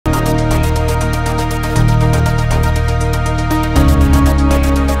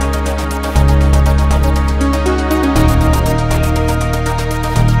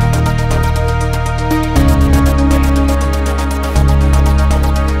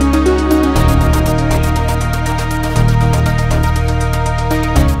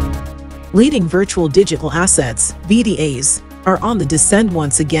Leading virtual digital assets, VDAs, are on the descend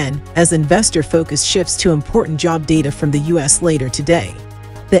once again as investor focus shifts to important job data from the US later today.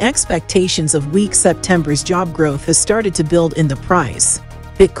 The expectations of weak September's job growth has started to build in the price.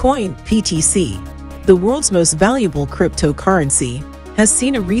 Bitcoin, BTC, the world's most valuable cryptocurrency, has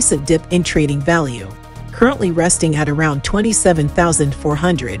seen a recent dip in trading value, currently resting at around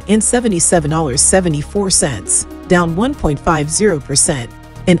 $27,477.74, down 1.50%,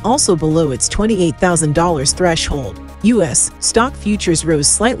 and also below its $28,000 threshold. U.S. stock futures rose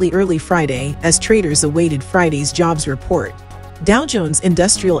slightly early Friday as traders awaited Friday's jobs report. Dow Jones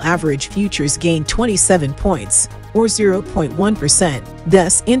Industrial Average futures gained 27 points, or 0.1%. The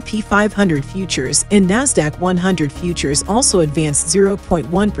S&P 500 futures and Nasdaq 100 futures also advanced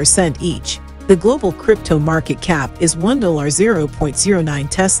 0.1% each. The global crypto market cap is $1.09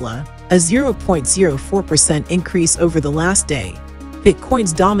 Tesla, a 0.04% increase over the last day.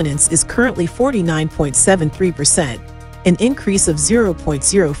 Bitcoin's dominance is currently 49.73%, an increase of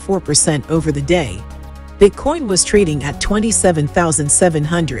 0.04% over the day. Bitcoin was trading at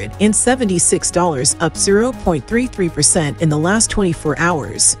 $27,776, up 0.33% in the last 24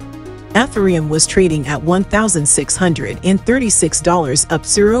 hours. Ethereum was trading at $1,636, up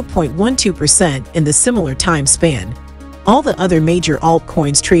 0.12% in the similar time span. All the other major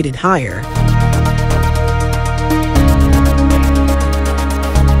altcoins traded higher.